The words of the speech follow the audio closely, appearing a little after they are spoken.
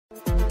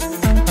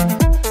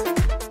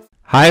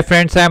Hi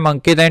friends, I am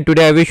Ankit and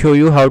today I will show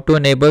you how to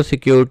enable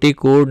security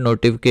code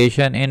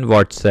notification in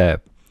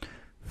WhatsApp.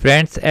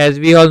 Friends, as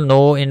we all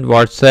know, in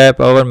WhatsApp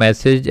our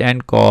message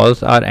and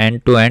calls are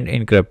end-to-end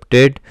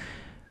encrypted.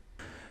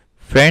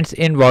 Friends,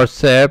 in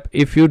WhatsApp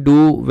if you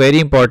do very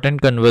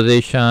important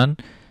conversation,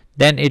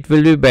 then it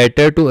will be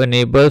better to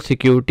enable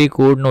security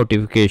code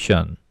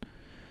notification.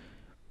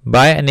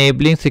 By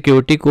enabling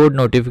security code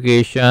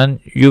notification,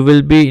 you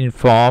will be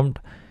informed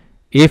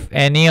if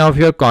any of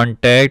your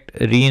contact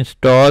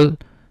reinstall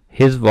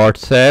his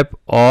WhatsApp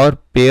or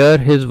pair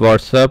his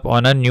WhatsApp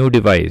on a new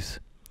device.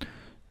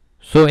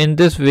 So in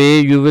this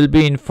way you will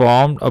be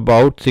informed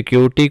about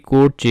security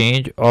code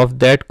change of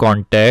that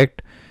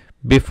contact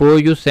before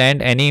you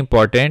send any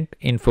important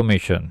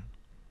information.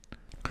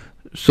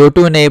 So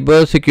to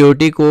enable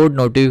security code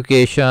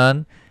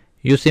notification,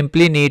 you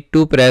simply need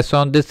to press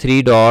on the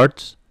three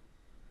dots.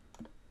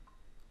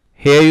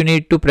 Here you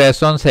need to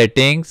press on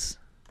settings.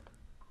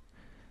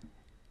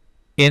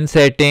 In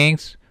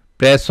settings,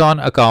 press on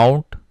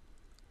account.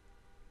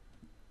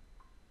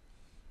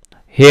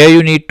 Here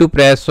you need to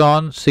press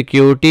on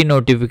security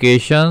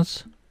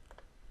notifications.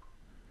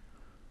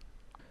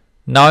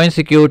 Now in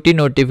security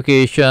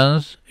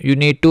notifications, you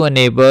need to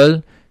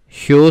enable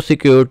show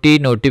security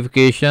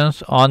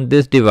notifications on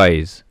this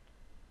device.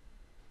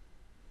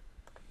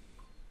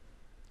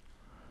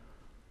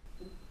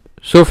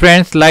 So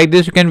friends, like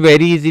this you can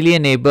very easily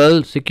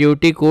enable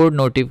security code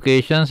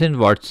notifications in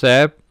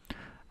WhatsApp.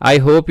 I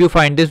hope you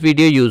find this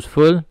video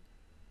useful.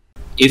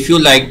 If you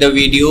like the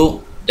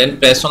video, then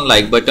press on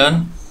like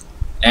button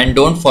and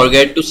don't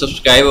forget to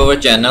subscribe our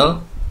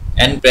channel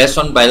and press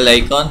on bell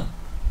icon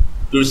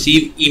to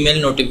receive email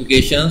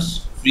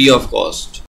notifications free of cost.